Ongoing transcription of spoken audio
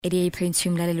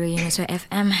88.2 mlalelo yeNeso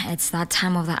FM. It's that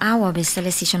time of the hour.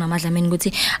 Besele sisho namadlamini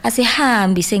ukuthi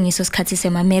asihambi sengiso sikhathi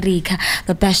sema-America,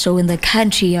 the best show in the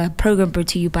country. A program brought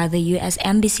to you by the US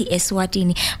Embassy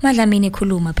Eswatini. Madlamini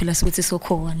khuluma phela sithi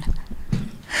sokhona.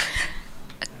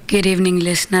 Good evening,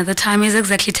 listener. The time is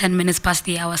exactly 10 minutes past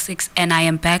the hour 6, and I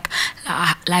am back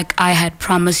like I had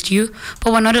promised you.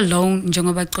 But we're not alone.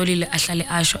 Njengoba Xolile ahlale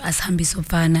asho asihambi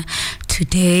sofana.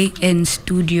 Today in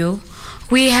studio,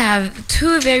 we have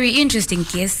two very interesting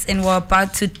guests, and we're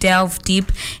about to delve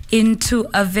deep into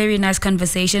a very nice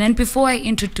conversation. And before I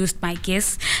introduce my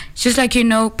guests, just like you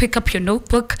know, pick up your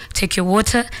notebook, take your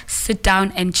water, sit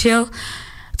down and chill.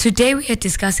 Today we are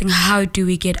discussing how do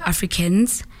we get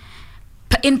Africans,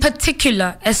 in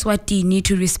particular Eswatini,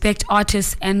 to respect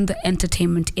artists and the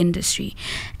entertainment industry.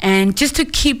 And just to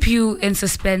keep you in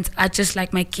suspense, I'd just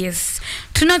like my guests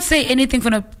to not say anything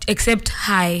for no, except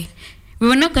hi. We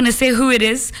were not going to say who it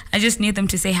is. I just need them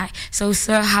to say hi. So,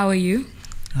 sir, how are you?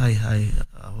 Hi. How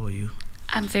are you?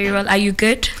 I'm very well. Are you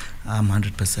good? I'm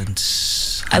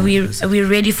 100%. Are we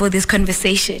ready for this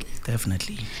conversation?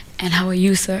 Definitely. And how are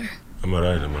you, sir? I'm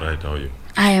alright. How are you?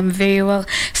 I am very well.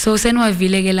 So, Senwa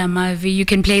Vilegela Mavi, you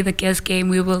can play the guest game.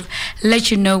 We will let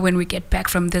you know when we get back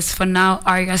from this. For now,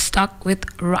 Arya stuck with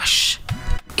Rush.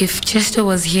 If Chester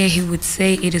was here, he would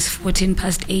say it is 14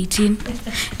 past 18.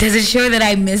 Does it show that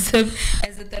I miss him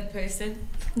as a third person?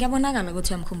 Just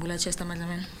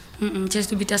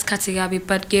to be Katsigabi,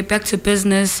 but get back to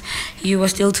business. You are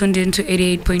still tuned into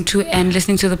 88.2 and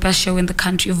listening to the best show in the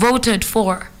country. Voted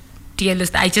for, dear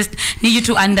listener. I just need you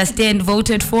to understand,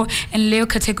 voted for, and Leo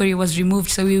category was removed,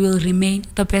 so we will remain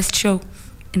the best show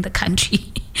in the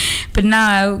country. But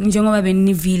now, today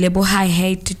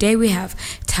we have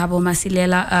Thabo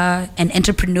Masilela, an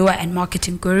entrepreneur and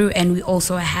marketing guru, and we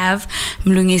also have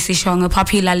Mlungisi Shonga,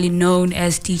 popularly known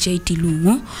as DJ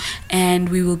Dilungu, and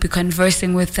we will be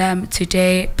conversing with them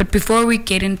today. But before we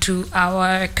get into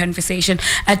our conversation,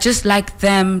 I'd just like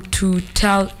them to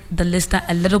tell the listener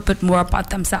a little bit more about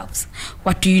themselves.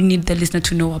 What do you need the listener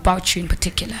to know about you in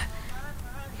particular?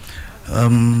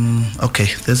 Okay,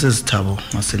 this is Thabo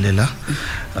Masilela.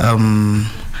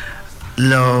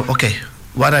 Okay,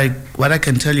 what I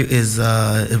can tell you is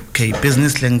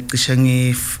business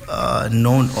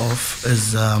known of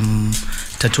is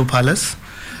Tattoo Palace,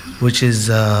 which is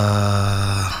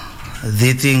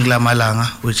the thing La Malanga,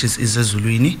 which is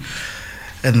Izazulwini,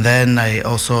 and then I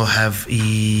also have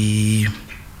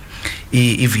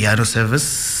Viano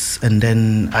service. And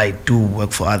then I do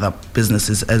work for other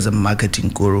businesses as a marketing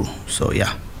guru. So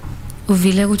yeah.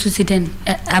 Uvile ukuthi then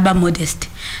aba modest.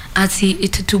 Athi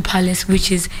Tattoo Palace,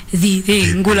 which is the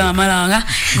thing. Ngula malanga.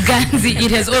 Ganzi, it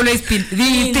has always been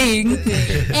the thing.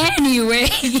 Anyway.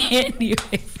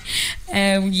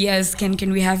 Yes, can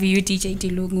we have you, DJ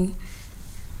Dilungu?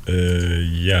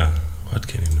 Yeah. What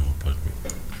can you know about me?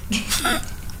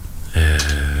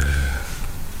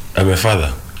 I'm a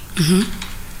father.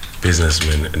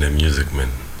 Businessman and a music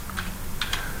man.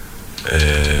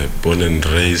 Born and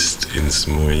raised in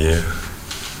Smoye.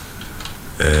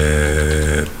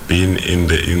 Been in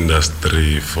the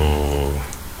industry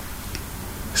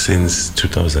since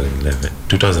 2010.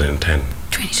 2010.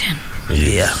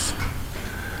 Yes. Yeah.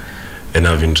 And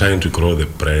I've been trying to grow the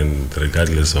brand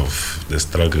regardless of the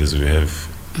struggles we have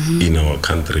in our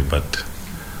country, but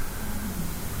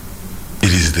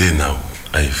it is there now.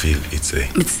 I feel it's there.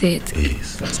 It's there.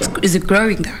 Yes. Is it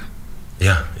growing there?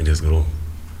 Yeah, it has grown.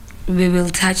 We will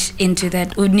touch into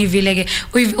that.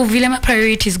 My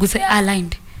priorities go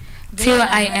aligned. So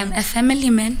I am a family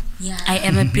man. Yeah. I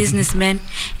am a businessman,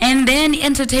 and then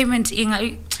entertainment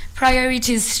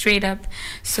priorities straight up.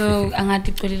 So, what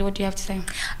do you have to say?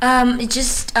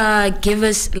 Just give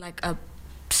us like a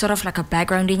sort of like a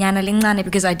background in Yana,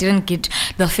 because I didn't get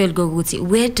the feel go.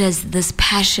 Where does this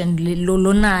passion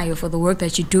for the work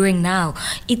that you're doing now?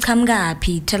 It come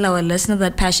gapi. Tell our listener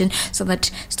that passion so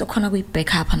that we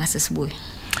back up on us as boy.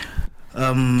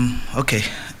 Okay.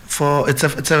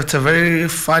 It's a very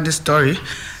funny story,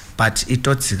 but it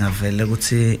does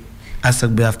after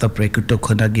break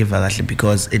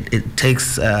because it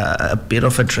takes a bit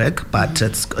of a trek, but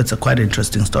it's a quite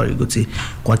interesting story.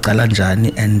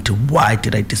 And why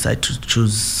did I decide to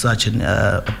choose such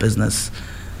a business?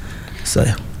 So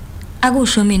yeah.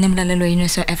 Akusho mina mlalelo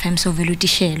yeNeso FM so vele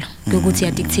utishelo ukuthi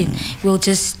addicted. We'll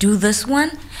just do this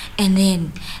one and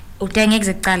then utenge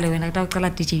kuziqala wena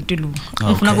kuqala DJ Dilungu.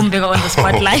 Ufuna kumbeka on the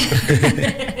spotlight.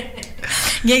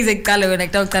 And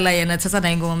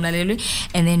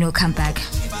then we'll come back.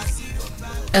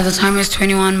 The time is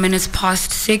 21 minutes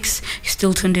past 6. You're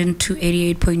still tuned in to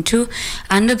 88.2.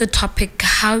 Under the topic,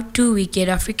 how do we get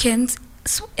Africans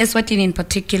Eswatini in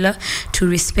particular to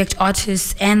respect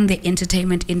artists and the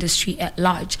entertainment industry at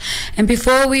large. And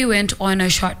before we went on a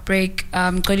short break,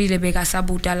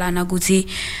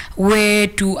 where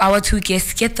do our two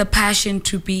guests get the passion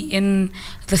to be in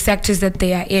the sectors that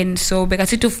they are in? So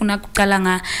bekasitufuna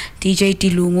kukalanga DJ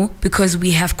Dilungu, because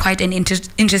we have quite an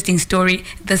interesting story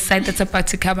this side that's about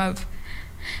to come up.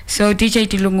 So DJ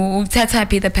Dilungu, that's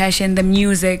happy, the passion, the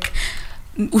music.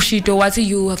 Ushito, what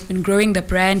you have been growing the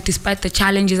brand despite the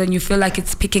challenges, and you feel like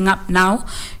it's picking up now.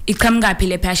 It comes up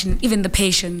the passion, even the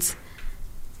patience.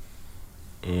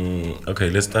 Okay,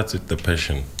 let's start with the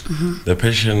passion. The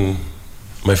passion.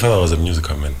 My father was a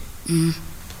musical man.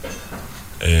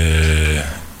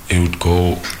 He would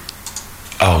go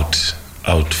out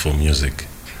for music.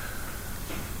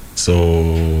 So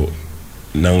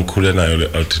nangikhule nayo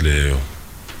out leyo,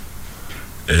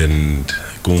 and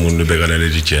kumuntu bekalele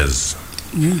jazz.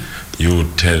 You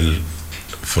would tell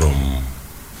from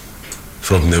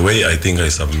the way I think I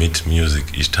submit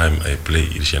music each time I play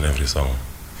each and every song.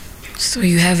 So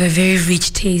you have a very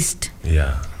rich taste.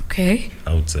 Yeah. Okay.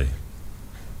 I would say.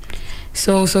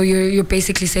 So you're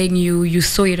basically saying you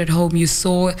saw it at home. You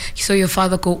saw your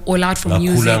father go all out for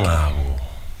music.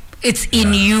 It's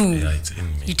in you. Yeah, it's in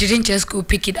me. You didn't just go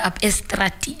pick it up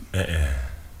estrati.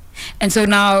 And so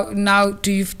now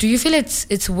do you feel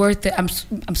it's worth it? I'm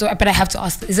sorry, but I have to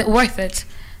ask, is it worth it?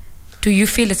 Do you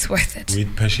feel it's worth it?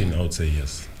 With passion, I would say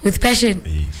yes. With passion?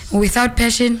 Yes. Without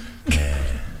passion?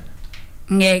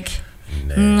 Ngek.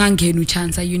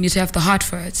 You need to have the heart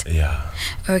for it. Yeah.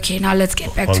 Okay, now let's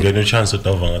get back to it. Chance to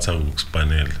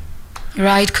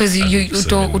right, because you yes.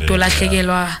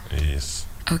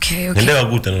 Okay. But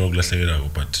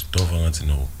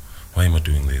why am I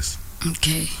doing this?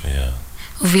 Okay. Yeah.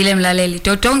 Willem Laleli,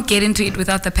 don't get into it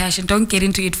without the passion. Don't get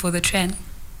into it for the trend.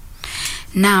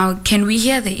 Now, can we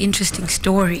hear the interesting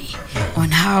story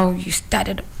on how you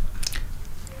started?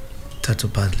 Tattoo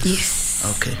Palace. Yes.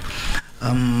 Okay.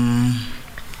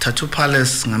 Tattoo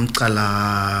Palace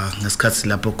ngamcala ngesikhathi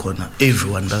lapho khona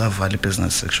everyone bakavala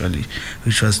business actually,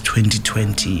 which was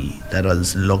 2020. That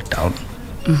was lockdown.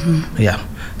 Yeah.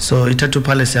 So Tattoo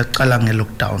Palace yaqala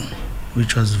nge-lockdown,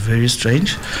 which was very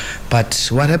strange. But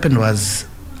what happened was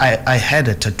I had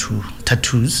a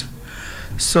tattoos.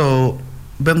 So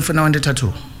bengifuna wente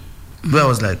tattoo. Where I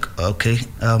was like, okay,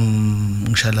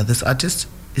 inshallah this artist,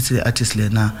 it's the artist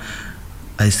lena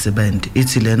I sebent,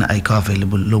 it's lena I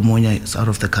available, Lomonia is out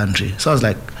of the country. So I was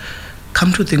like,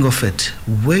 come to think of it,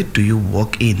 where do you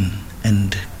walk in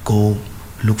and go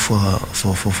look for art?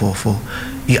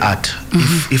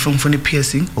 If I'm for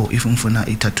piercing or if I'm for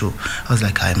a tattoo. I was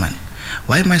like, hi man,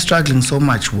 why am I struggling so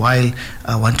much while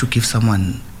I want to give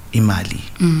someone imali?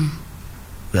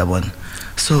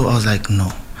 So I was like,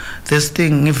 no. This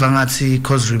thing,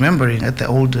 because remembering at the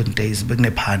olden days, Begne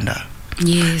Panda.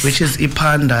 Yes. Which is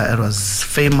Ipanda, it was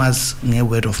famous near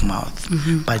word of mouth.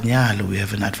 But now we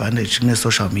have an advantage in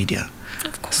social media.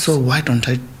 Of course. So why don't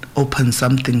I open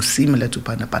something similar to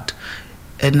Panda, but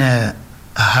in a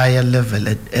higher level,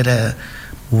 at a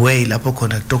way lapho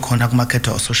khona market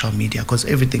or social media, because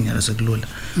everything is a glue.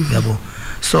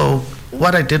 So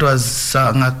what I did was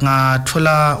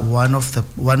ngathola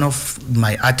one of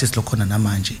my artists lokhona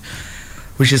namanje,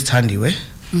 which is Thandiwe.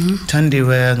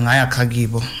 Thandiwe ngaya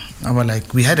kagibo. I was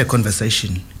like, we had a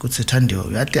conversation. Could say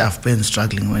Thandiwe, I've been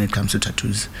struggling when it comes to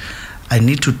tattoos. I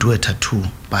need to do a tattoo,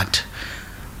 but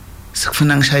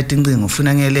sikufuna ngishaya incingo,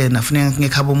 ufuna ngelena, ufuna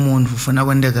ngekhaba umuntu, ufuna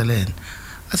kwendeka lena.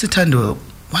 I said, Thandiwe,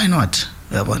 why not?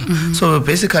 So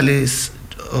basically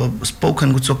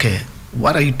spoken, it's okay.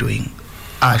 What are you doing?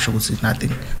 She would say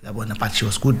nothing, but she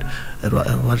was good at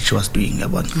what she was doing.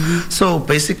 So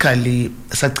basically,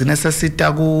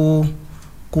 sita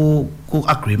ku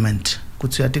agreement.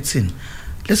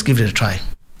 Let's give it a try.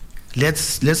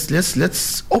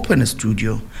 Let's open a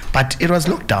studio. But it was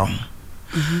lockdown.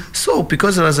 So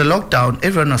because it was a lockdown,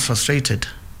 everyone was frustrated.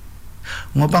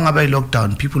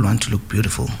 Lockdown, people want to look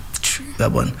beautiful. True.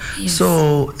 Yes.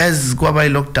 So as Guabai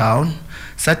lockdown,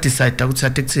 decided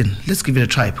let's give it a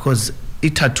try, because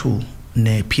tattoo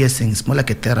ne piercing is more like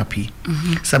a therapy.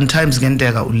 Sometimes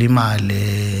gendega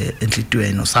ulimale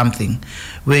enhlitweni or something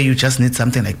where you just need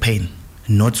something like pain,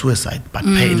 not suicide, but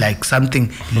pain, like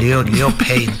something Leo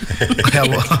pain.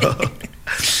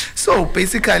 So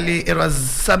basically it was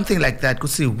something like that.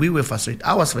 Because see, we were frustrated.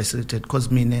 I was frustrated because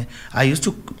I used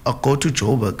to go to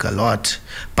Joburg a lot,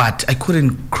 but I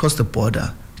couldn't cross the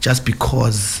border just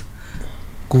because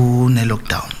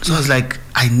lockdown. So I was like,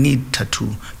 I need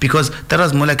tattoo, because that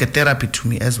was more like a therapy to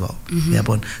me as well.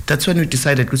 That's when we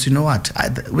decided, because you know what,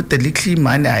 with the little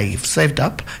money I saved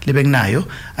up,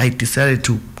 I decided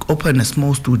to open a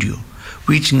small studio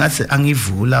which ngase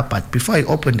angivula, but before I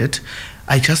opened it,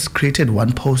 I just created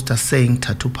one poster saying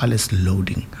Tattoo Palace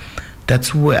loading.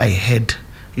 That's where I had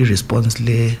a response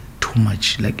too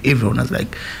much. Like everyone was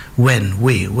like, when,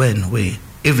 where?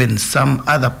 Even some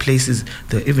other places,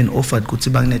 they even offered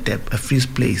a free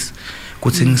place,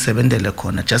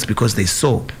 just because they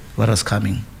saw what was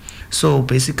coming. So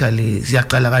basically,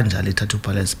 Tattoo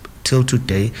Palace till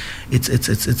today,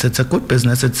 it's a good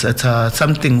business. It's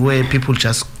something where people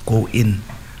just go in,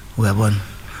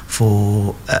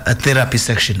 for a therapy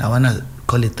section. I wanna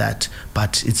call it that,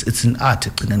 but it's an art.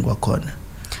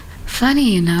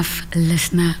 Funny enough,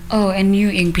 listener. Oh, and you,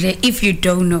 Ingpile, if you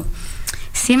don't know,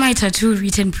 see my tattoo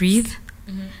written breathe.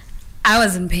 I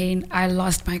was in pain. I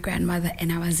lost my grandmother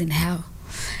and I was in hell.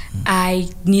 I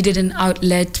needed an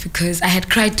outlet because I had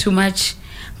cried too much.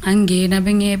 Got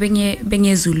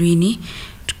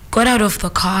out of the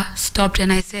car, stopped,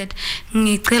 and I said,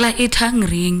 "Ngicela itang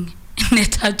ring ne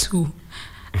tattoo."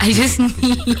 I just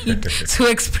need to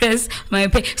express my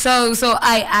pain. So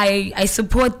I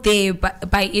support there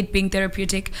by it being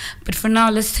therapeutic. But for now,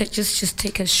 let's just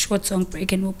take a short song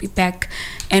break and we'll be back.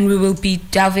 And we will be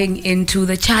delving into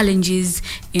the challenges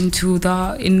into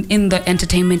in the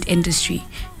entertainment industry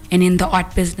and in the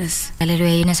art business.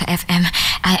 Unisa FM.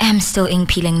 I am still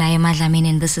Ingpile Nyamadlamini,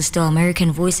 and this is still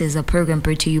American Voices, a program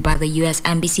brought to you by the US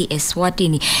Embassy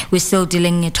Eswatini. We're still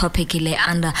dealing a topic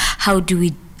under how do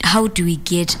we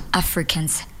get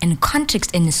Africans in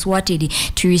context in Eswatini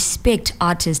to respect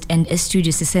artists and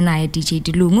studios. Senaye DJ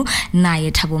Dulungu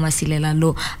naye Thabo Masilela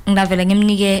lo ngavela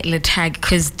ngimnike le tag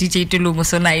because DJ Dulungu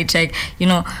so naye tag,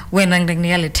 when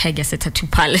ngikunika le tag yase Tattoo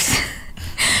Palace.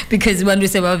 Because when we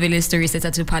say about Village Stories at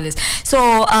Tattoo Palace.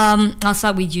 So I'll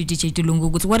start with you, DJ Dulungu.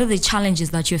 What are the challenges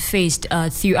that you faced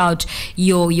throughout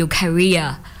your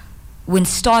career when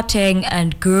starting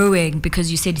and growing?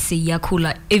 Because you said it's a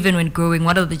yakula, even when growing,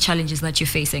 what are the challenges that you're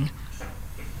facing?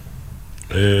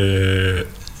 Lenkulu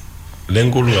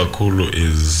Akulu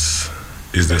is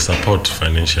the support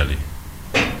financially.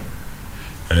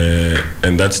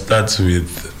 And that starts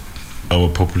with our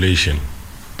population.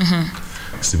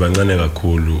 Sibancane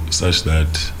kakhulu, such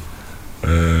that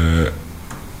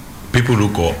people who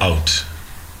go out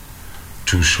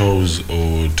to shows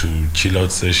or to chill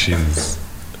out sessions,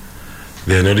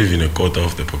 they are not even a quarter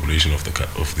of the population of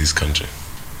this country.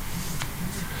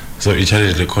 So it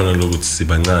challenge the corner look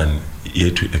Sibancane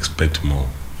here to expect more,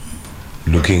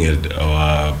 looking at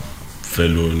our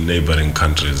fellow neighboring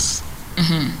countries.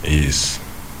 Yes.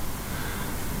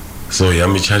 So yeah,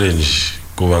 my challenge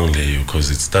going there because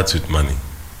it starts with money.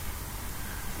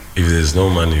 If there's no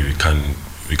money, we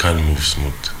can't move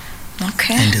smooth.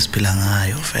 Okay. And this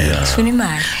pilangayo, Yeah.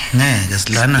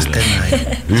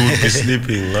 We would be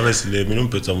sleeping.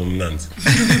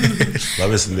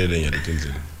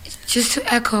 Just to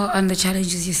echo on the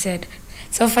challenges you said,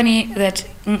 so funny that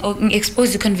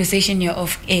expose the conversation here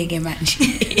of air man.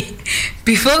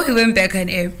 Before we went back on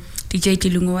air, DJ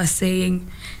Dulungu was saying,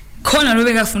 "Khona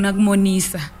lobeka funa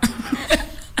kumonisa."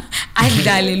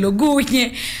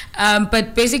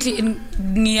 But basically,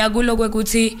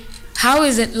 how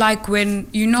is it like when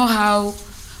you know how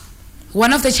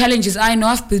one of the challenges I know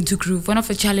I've been to Groove, one of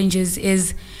the challenges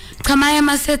is Kamaya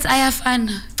masets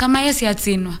ayafana, Kamaya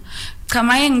siyatsinwa,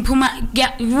 Kamaya ngipuma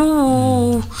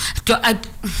I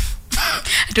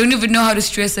don't even know how to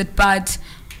stress it, but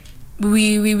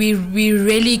we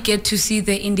really get to see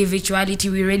the individuality,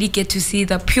 we really get to see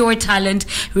the pure talent,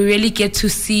 we really get to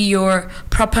see your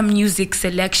proper music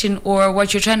selection or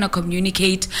what you're trying to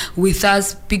communicate with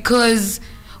us, because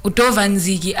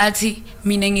utovanzigi ati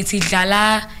mina ngithi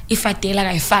dlala ifatela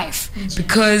kai 5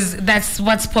 because that's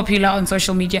what's popular on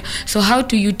social media. So how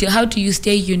do you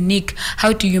stay unique?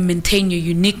 How do you maintain your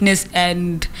uniqueness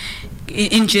and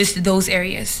in just those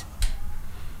areas?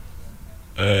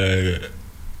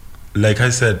 Like I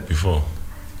said before,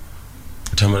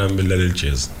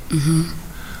 jazz.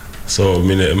 So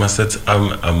my sets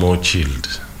are more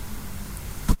chilled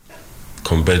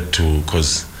compared to,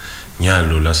 because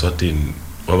nyalo la sorting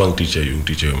wabang teacher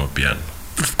my piano.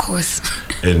 Of course.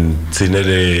 And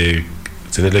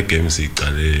tinele games.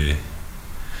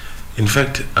 In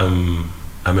fact, I'm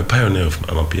a pioneer of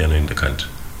amapiano in the country.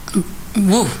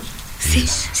 Whoa.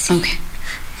 Yes. Okay.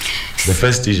 The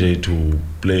first DJ to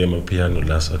play amapiano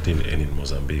last in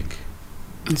Mozambique.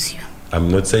 I'm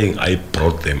not saying I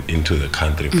brought them into the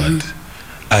country, but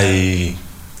I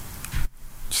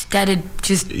started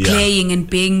just playing and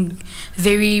being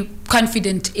very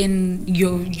confident in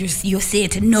your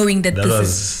set and knowing that this was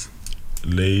is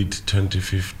late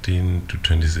 2015 to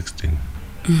 2016.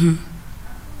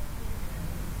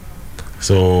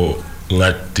 So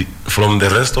from the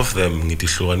rest of them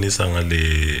ngitihlukanisa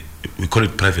ngale, we call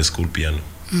it private school piano.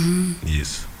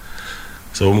 Yes.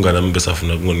 So umngana mbe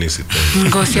safuna kungonisa itolo.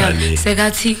 Nkosi yami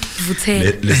sekathi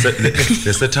vuthela.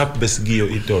 The setup besikiyo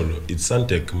itolo, it's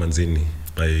Santec Manzini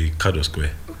by Kado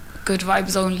Square. Good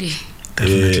vibes only.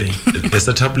 Definitely. The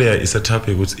setup layer is setup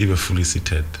ukuthi ibe fully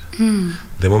seated.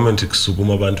 The moment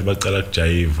kusukuma abantu baqala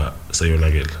kujayiva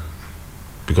sayonakela.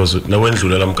 Because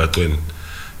nawendlulela emgaqweni,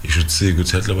 you should see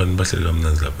ukuthi hathi labantu bahleli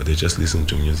kamnandi lapha, they just listen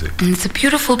to music. And it's a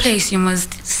beautiful place, you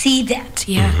must see that.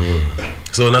 Yeah.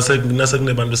 So nase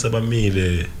kunebantu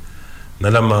sebamile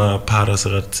nalama para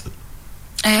sekat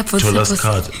thola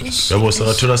skhat. Yabo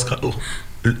sekathola skhat.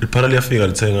 Iphara liyafika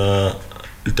lithenga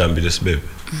idambi lesibebe.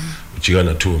 Ujika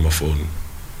na two amafoni.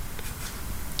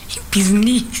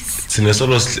 Business.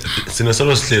 Sinesolo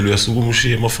sihlelo uyasukuma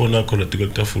ushiye amafoni akho la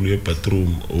tikatafula ye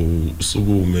bathroom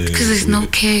usukume. Because there's no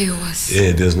chaos.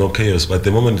 Yeah, there's no chaos, but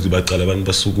the moment baqala abantu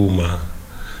basukuma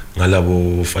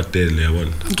ngalabo fatele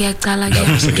yabona. Ngiyacala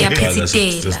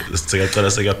ngiyaphithitela. Sicela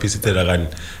sekuyaphithitela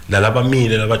kanti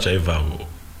lalabamile labajayivako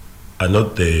are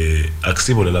not the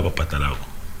akusibo lababhatalako.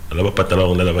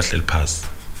 Lababhatalako nalabahleli phasi.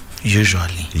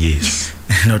 Usually. Yes.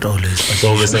 Not always.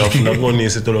 So bese ngafuna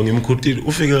ukunisa itolo ngimkhutile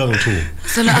ufike kangi2.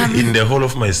 So in the whole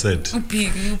of my set.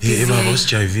 Hey baba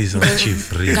usiJIV I'm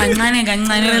chief. Kancane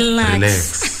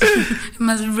Relax. You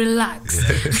must relax.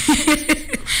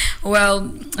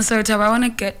 Well, so Taba, I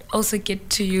want to get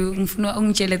to you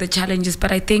ngifuna the challenges,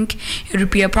 but I think it would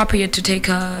be appropriate to take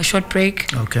a short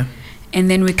break. Okay.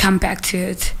 And then we come back to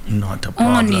it. Not a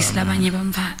problem.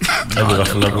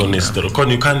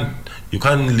 You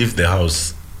can't leave the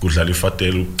house. Kudlala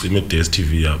ifatela ucime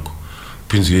DStv yakho.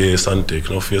 Phinzi uye Santec,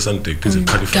 no fear Santec, phinzi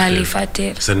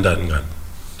Khalifatela. Sendani ngani?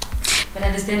 But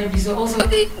understandably, so also,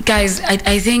 guys,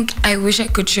 I think I wish I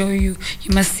could show you.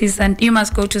 You must see you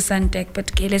must go to Santec.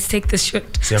 But okay, let's take this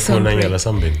short.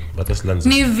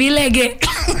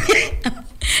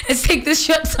 Let's take this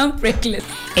short song break.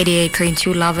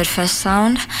 88.2 Love at First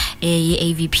Sound.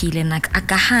 AVP le nak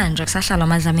akahanja kusahlala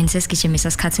amazamini sesigijimisa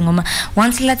isikhathi ngoma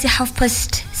once lathi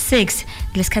 6:30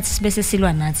 lesikhathi sibese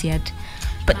silwa nathi yet.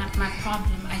 But my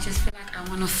problem, I just feel like I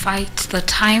want to fight the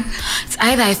time. It's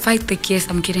either I fight the guests.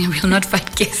 I'm kidding, I will not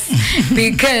fight guests.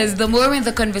 Because the moment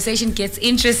the conversation gets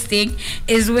interesting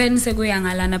is when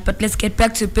Seguyangalana. But let's get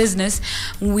back to business.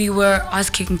 We were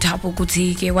asking Thabo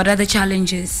Kutike, what are the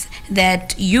challenges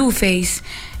that you face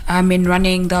in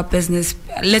running the business?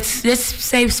 Let's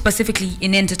say specifically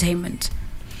in entertainment.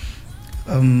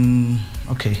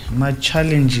 Okay, my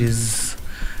challenge is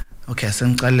okay,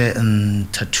 Senkale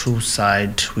and tattoo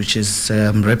side, which is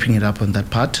wrapping it up on that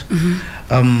part.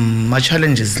 My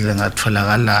challenge is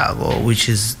which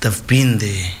is they've been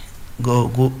there.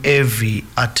 Go every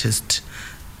artist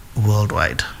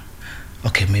worldwide.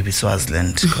 Okay, maybe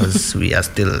Swaziland because we are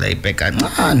still like back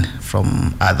and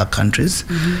from other countries.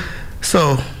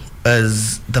 So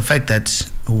as the fact that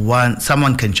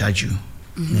someone can judge you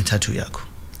in a tattoo yako.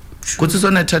 Kuthi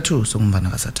sona tattoo sokumbana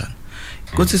kasatana.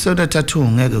 Kuthi sona tattoo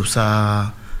ngeke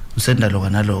usenda loka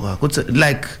naloka. Kuthi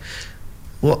like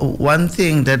one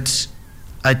thing that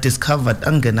I discovered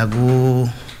angena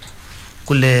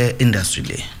kule industry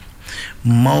le.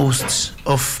 Most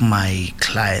of my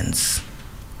clients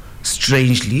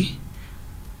strangely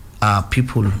are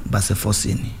people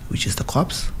basefosini, which is the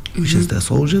cops, which is the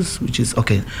soldiers, which is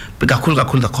okay, but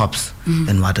the cops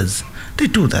and others. They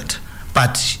do that.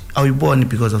 But are we born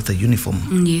because of the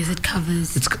uniform? Yes, it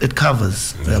covers. It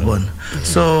covers. We are born.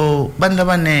 So,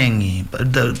 everyone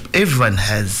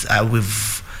has.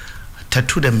 We've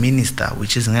tattooed a minister,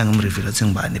 which is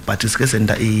but it's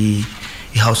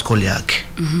a house call yakhe.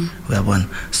 We are born.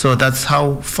 So that's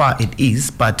how far it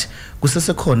is. But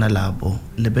kusesekhona labo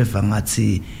lebeva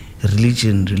ngathi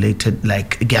religion related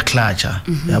like giyaklatsha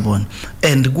yabona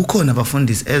and kukhona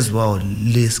abafundisi as well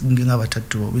ngingaba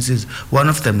which is one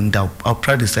of them I'll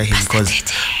proudly say him because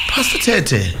Pastor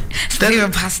Tete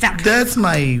that's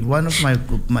one of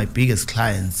my biggest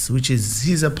clients, which is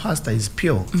he's a pastor, he's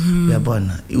pure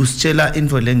uyabona usitshela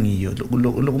info lengiyo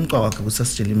lokumqa wakhe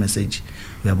kusasitshela message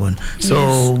uyabona.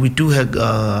 So we do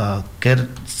get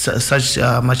such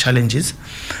much challenges,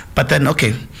 but then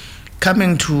okay,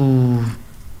 coming to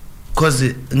because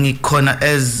ngikhona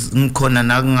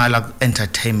nangala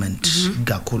entertainment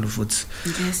kakhulu futhi,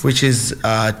 which is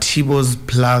Tibo's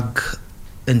Plug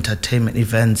Entertainment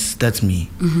Events. That's me.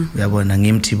 Uyabona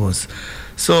ngim Tibo's.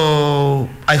 So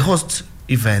I host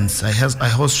events. I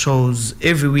host shows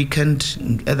every weekend.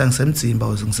 Either ngisemtsimba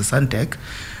or ngisesandek.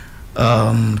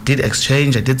 did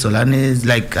exchange, I did Zolanis,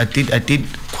 like I did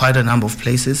quite a number of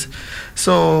places.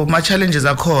 So my challenges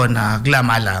are khona kula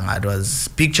malanga. It was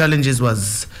big challenges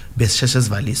was besisheshe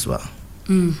sivaliswa.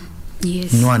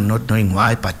 Yes. No one not knowing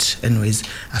why, but anyways,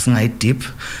 asingayi deep.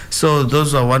 So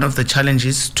those were one of the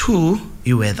challenges. 2,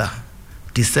 weather.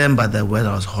 December the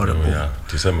weather was horrible. Oh, yeah,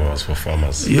 December was for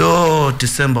farmers.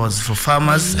 December was for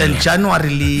farmers, and January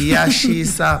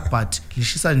liyashisa, but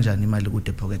lishisa njani imali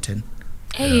kude pocket.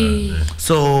 Hey.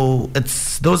 So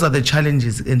those are the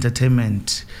challenges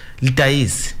entertainment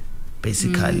litayis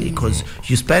basically, because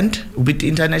you spend ubit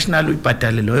international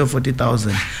uyibhadale loyo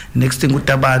 40,000, next thing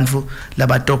utabantu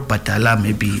labatok badala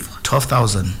maybe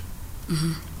 12,000.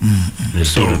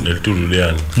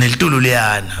 Nelitulu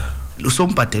liyana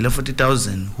usombhadele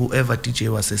 40,000 whoever DJ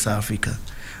was South Africa.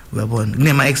 Uyabona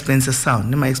kunema expenses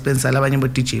sound, nema expenses alabanye bo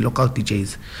DJ local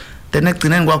DJs. The next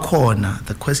thing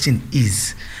the question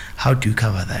is, how do you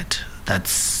cover that?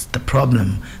 That's the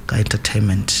problem ka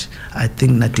entertainment. I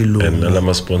think Natilu and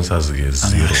alama sponsors is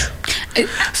zero.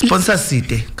 Sponsors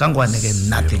site kangwane ke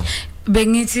nothing.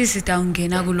 Bengithi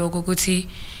sitawungena kuloko ukuthi,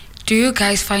 do you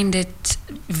guys find it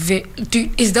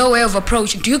is there a way of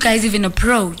approach? Do you guys even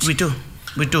approach? We do.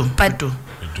 But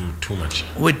We do too much.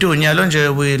 We do.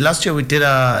 Last year we did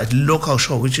a local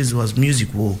show which was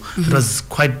Music War. It was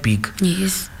quite big.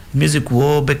 Yes. Music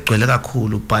War begcwele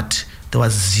kakhulu, but there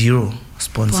was zero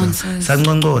sponsors.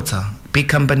 Sanqonqotha big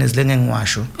companies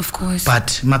lengengiwasho. Of course.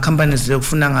 But my companies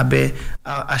lekufuna ngabe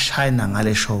ashayina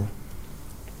ngale show.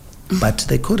 But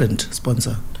they couldn't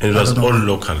sponsor. And it was all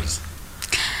locals.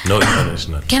 No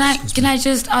international. Can I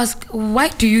just ask, why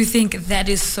do you think that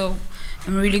is so?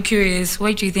 I'm really curious.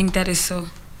 Why do you think that is so?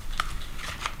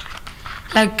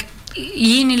 Like,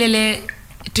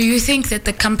 do you think that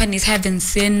the companies haven't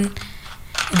seen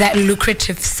that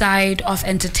lucrative side of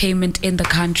entertainment in the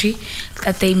country,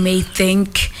 that they may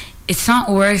think it's not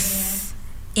worth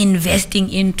investing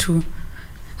into?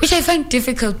 Which I find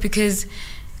difficult because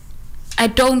I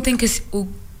don't think it's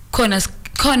corner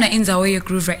in Zawiya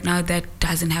Groove right now that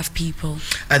doesn't have people.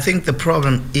 I think the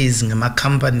problem is my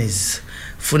companies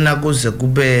funa kuze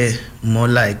kube more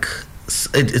like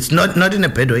it's not in a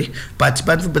bad way, but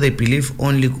they believe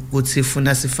only ukuthi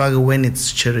funa sifake when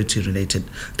it's charity related.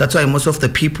 That's why most of the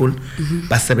people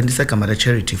basebenzisa kamara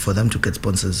charity for them to get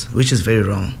sponsors, which is very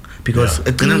wrong, because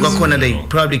they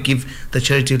probably give the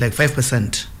charity like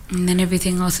 5%, and then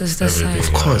everything else is the side.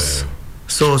 Of course.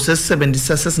 So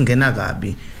sesebenzisa sesingena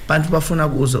kabi bantu bafuna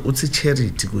kuze uthi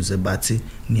charity kuze bathi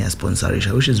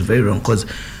ngiyasponsorisha, which is very wrong, because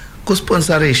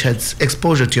sponsorisha it's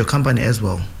exposure to your company as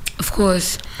well. Of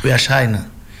course. We are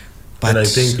China. But and I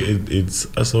think it's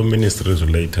also ministry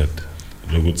related.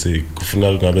 Lokuthi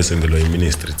kufuna ngabe sendelo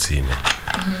ministry thina.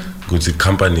 Ukuthi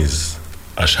companies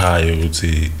ashaye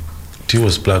ukuthi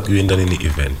Tiwos plug you in any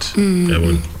event.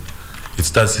 It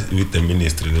starts with the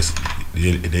ministry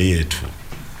the year to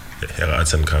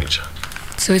arts and culture.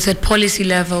 So it's at policy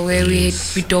level where we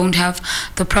don't have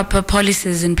the proper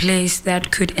policies in place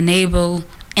that could enable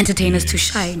entertainers to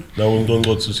shine. Now we don't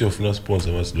go to see your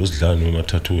sponsor was those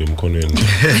tattoo.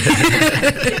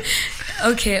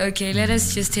 Okay, let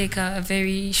us just take a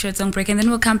very short song break and then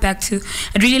we'll come back to,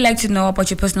 I'd really like to know about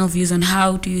your personal views on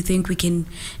how do you think we can,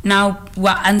 now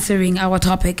we're answering our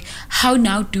topic, how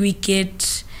now do we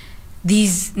get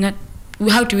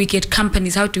how do we get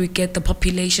companies, how do we get the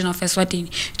population of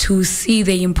Eswatini to see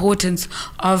the importance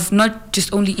of not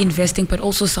just only investing but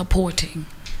also supporting?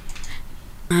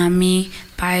 Me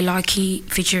by Lucky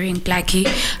featuring Blackie.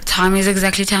 Time is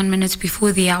exactly 10 minutes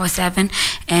before the hour 7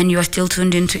 and you are still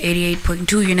tuned into 88.2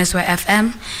 UNSWA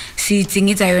FM.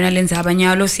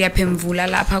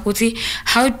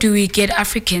 How do we get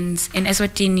Africans in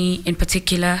Eswatini in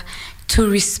particular to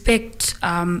respect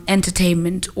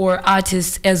entertainment or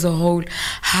artists as a whole?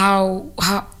 How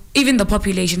even the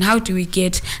population, how do we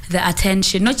get the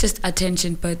attention, not just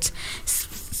attention, but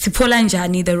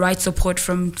the right support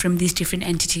from these different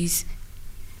entities?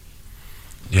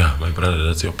 Yeah, my brother,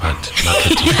 that's your part.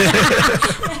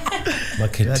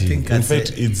 Marketing. In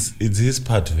fact, it's his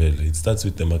part, really. It starts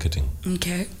with the marketing.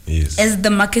 Okay. Yes. As the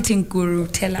marketing guru,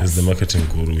 tell us. As the marketing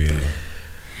guru, yeah.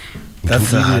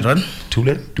 That's a hard one.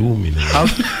 How?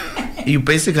 You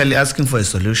basically asking for a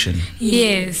solution.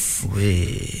 Yes.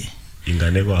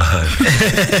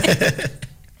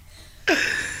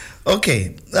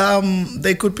 Okay.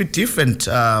 They could be different.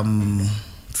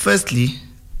 Firstly,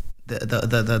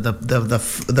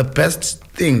 the best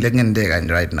thing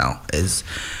right now is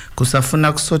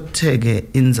kusafuna kusoteke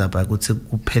indzaba kutsi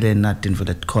kuphele nothing for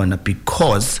that corner,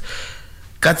 because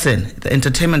Katzen, the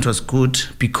entertainment was good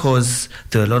because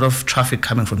there were a lot of traffic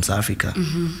coming from South Africa.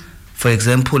 For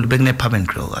example, bekune pub and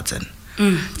grill atzen.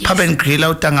 Pub and grill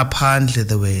out ngaphandle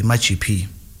the way my GP.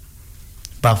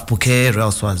 Babuke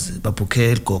Rauswazi,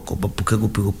 Babuke Koko, Babuke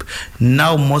Gupi.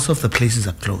 Now most of the places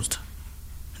are closed.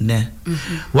 Ne?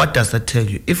 What does that tell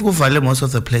you? If you value most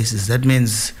of the places, that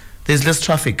means there's less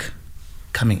traffic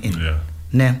coming in. Yeah.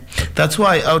 Ne? That's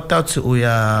why out we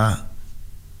are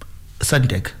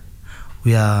Sandek,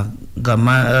 we are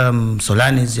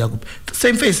Solanis, the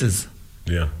same faces.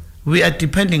 Yeah. We are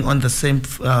depending on the same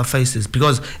faces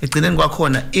because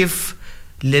if,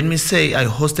 let me say, I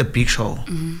host a big show,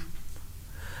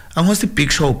 I host a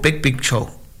big show, big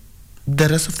show, the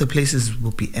rest of the places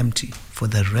will be empty for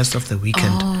the rest of the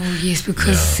weekend. Oh yes,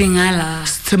 because Singala.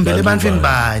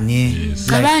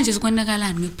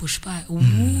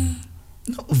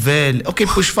 Okay,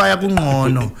 bushfire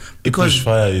kungono because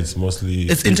bushfire it's mostly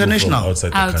it's international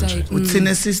outside the country. Utsine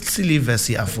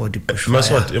afford the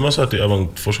bushfire. Maswati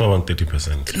for sure about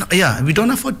 30%. No, yeah, we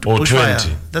don't afford or bushfire.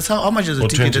 20. That's how much is a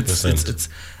ticket? 20%.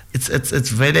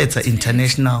 It's an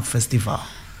international festival.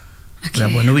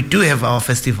 Okay. We do have our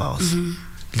festivals.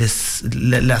 But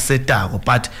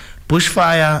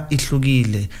bushfire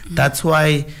ihlukile. That's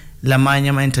why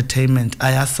Lamanya Entertainment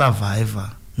I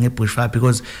survivor bushfire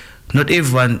because not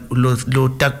everyone low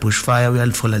dark bushfire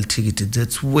will fall a ticket.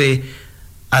 That's where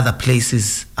other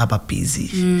places are busy.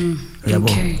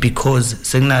 Okay. Because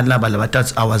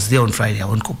I was there on Friday, I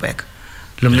won't go back.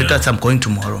 I'm going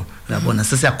tomorrow.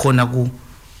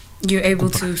 You're able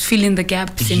to fill in the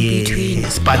gaps in between.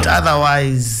 Yes, but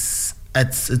otherwise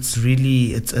it's a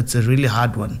really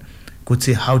hard one. Could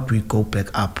say how do we go back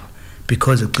up?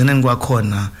 Because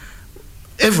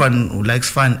everyone who likes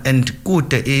fun and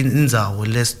good in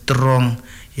less strong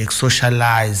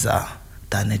socializer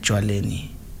than a Jwaleni.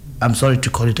 I'm sorry to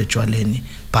call it a Jwaleni,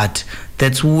 but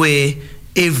that's where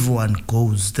everyone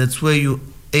goes. That's where you're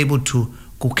able to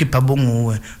go keep a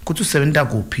bongo. Go to 7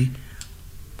 gopi.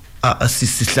 It's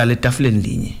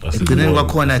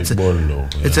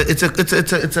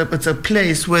a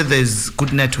place where there's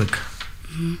good network.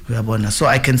 So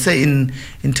I can say in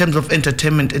terms of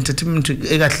entertainment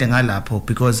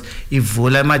because if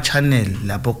vola my channel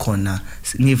lapho khona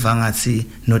ngivangathi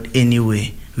not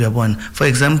anyway. For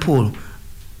example,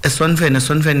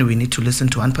 Eswanveni we need to listen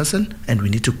to one person and we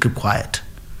need to keep quiet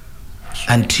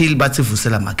until bathi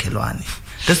vusela makhelwane.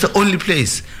 That's the only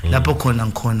place lapho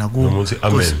khona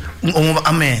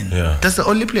amen. Yeah. That's the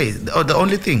only place or the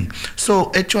only thing.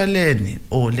 So Echwaleni,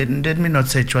 let me not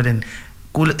say Echwaleni,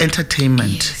 good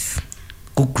entertainment,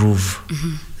 good groove.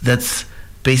 That's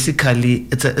basically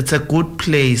it's a good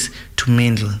place to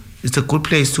mingle. It's a good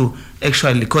place to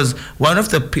actually, because one of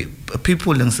the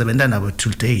people in Sebendana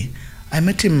today, I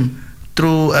met him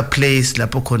through a place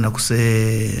lapho khona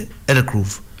kuse Elk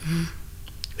Grove,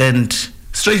 and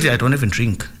strangely I don't even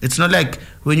drink. It's not like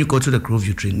when you go to the Grove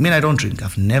you drink. I don't drink.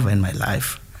 I've never in my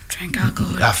life drank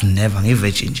alcohol. I've never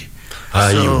virgin.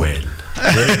 You well.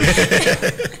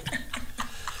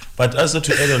 But also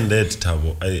to add on that,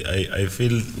 Thabo, I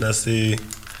feel nasi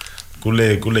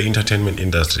kule entertainment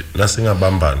industry nasi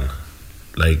ngabambana,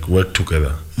 like work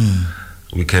together.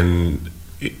 We can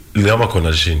never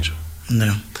kona change.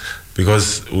 No.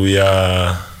 Because we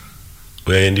are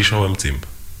in the show Mtsimba.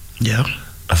 Yeah.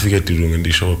 Afike tilunga in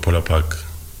the show Polar Park.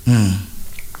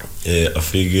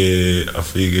 Afike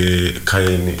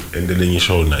Kayeni and the lenye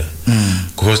show nae.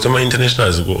 Because the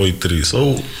internationals go O3.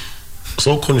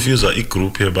 So confused a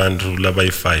group here bantu laba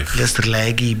 5. Let's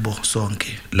rely ibo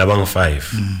sonke. Labang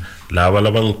 5.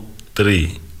 Labang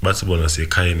 3. Bathi bona se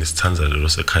Kayeni sithanza lelo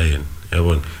se Kayeni.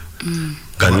 Yabona.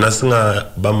 Kanna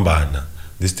singa bambana.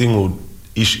 This thing would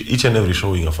each and every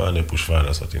show ingafana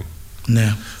bushfire something.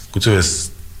 Yeah. Kuthi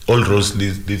all roads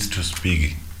leads to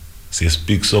speak. Say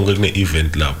speak song in the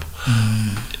event lab.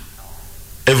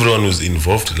 Everyone who's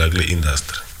involved like the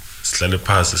industry. Slightly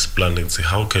past is planning. Say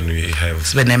how can we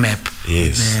have a map?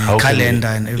 Yes. How calendar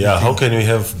and everything. Yeah. How can we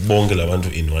have Bongela Bantu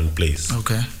in one place?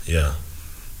 Okay. Yeah.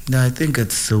 No, I think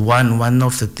it's one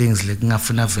of the things like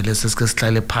ngafuna vele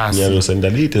sesike pass. Yeah, so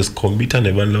sendalite is combita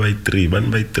neban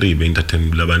by 3 be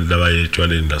entertain laban laba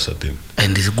echwaleni la something.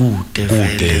 And it's good.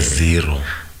 Good zero.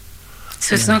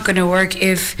 So it's not going to work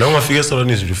if now ngafika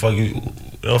saloni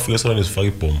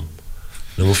ufaki bomb.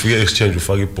 Ngofika exchange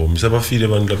ufaki bomb. Sebafile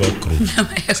abantu laba group.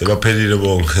 Sebaphelile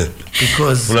bonke.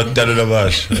 Because unakudala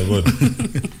labasha, yabona.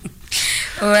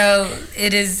 Well,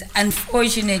 it is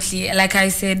unfortunately, like I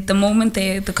said, the moment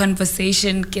the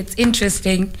conversation gets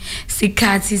interesting,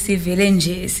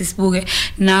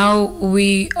 now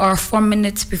we are 4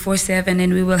 minutes before 7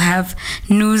 and we will have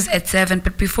news at 7.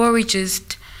 But before we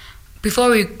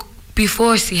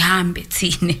before sihambe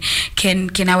thine,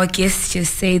 can our guests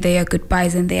just say their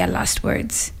goodbyes and their last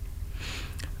words?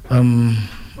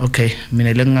 Okay,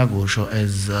 mina lengakusho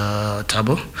as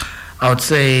Thabo, I would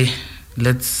say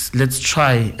let's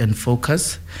try and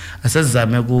focus.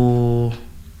 Asazame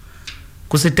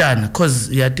kusitana, because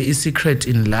yati is secret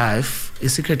in life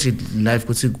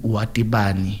kuthi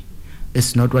watibani.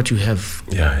 It's not what you have.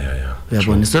 Yeah.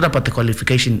 It's not about the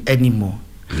qualification anymore.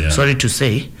 Yeah. Sorry to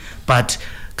say, but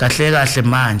kahle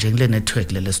manje ngile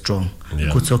network lele strong.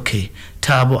 Kuthi okay,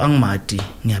 Thabo angimati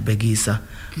ngiyabekisa.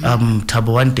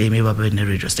 Thabo one day maybe abe ne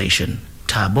radio station.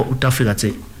 Thabo utafika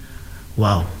athi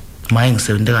wow,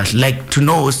 like to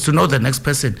know the next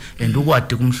person and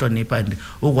ukwati kumhlonipha and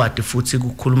ukwati futhi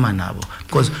ukukhuluma nabo,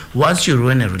 because once you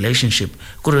ruin a relationship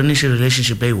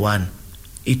A1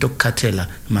 itokukhathela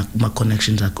ma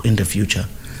connections in the future.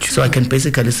 True. So I can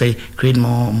basically say create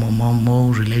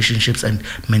more relationships and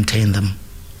maintain them.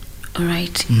 All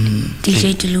right.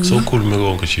 DJ Tulungu. So cool,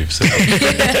 Megonga Chief.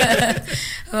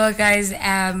 Well, guys,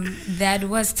 that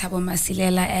was Thabo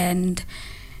Masilela and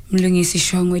Mlungisi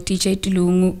Shongwe, DJ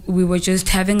Tulungu. We were just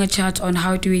having a chat on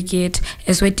how do we get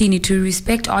Eswatini to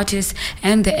respect artists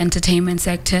and the entertainment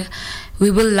sector.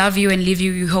 We will love you and leave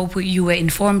you. We hope you were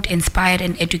informed, inspired,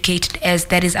 and educated, as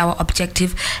that is our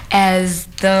objective as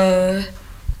the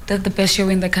best show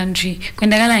in the country.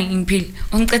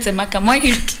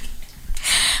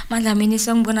 Manje mina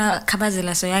sengibona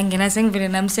khabazela so yangena sengivele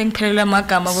nami sengiphelelwa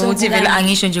amagama ukuthi vele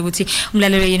angisho nje ukuthi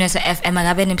umlaleli weUNISA FM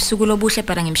akabe nebusuku lobuhle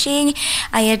but ngimshingi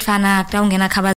ayedfana kutawungena